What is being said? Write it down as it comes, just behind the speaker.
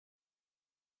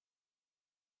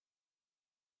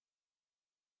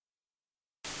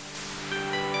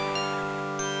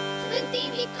Te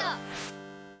invito.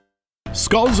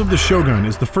 Skulls of the Shogun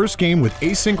is the first game with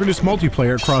asynchronous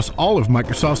multiplayer across all of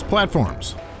Microsoft's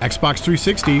platforms: Xbox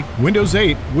 360, Windows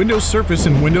 8, Windows Surface,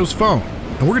 and Windows Phone.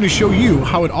 And we're going to show you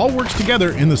how it all works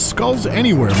together in the Skulls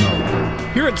Anywhere mode.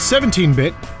 Here at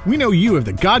 17-bit, we know you have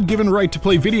the God-given right to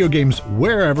play video games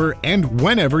wherever and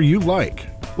whenever you like.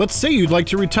 Let's say you'd like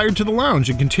to retire to the lounge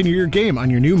and continue your game on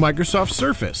your new Microsoft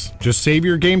Surface. Just save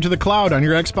your game to the cloud on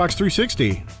your Xbox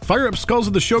 360. Fire up Skulls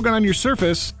of the Shogun on your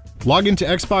Surface, log into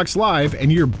Xbox Live,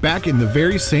 and you're back in the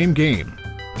very same game.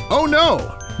 Oh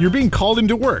no! You're being called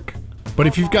into work. But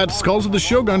if you've got Skulls of the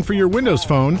Shogun for your Windows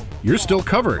Phone, you're still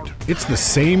covered. It's the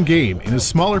same game in a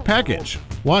smaller package.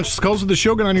 Launch Skulls of the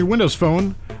Shogun on your Windows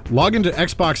Phone, log into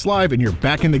Xbox Live, and you're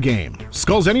back in the game.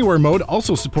 Skulls Anywhere mode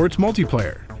also supports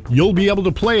multiplayer. You'll be able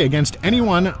to play against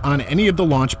anyone on any of the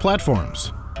launch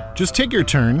platforms. Just take your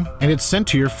turn, and it's sent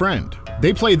to your friend.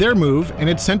 They play their move, and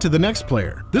it's sent to the next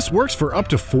player. This works for up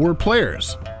to 4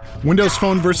 players. Windows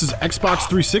Phone versus Xbox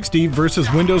 360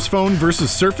 versus Windows Phone versus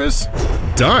Surface?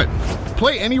 Done!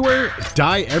 Play anywhere,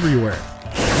 die everywhere.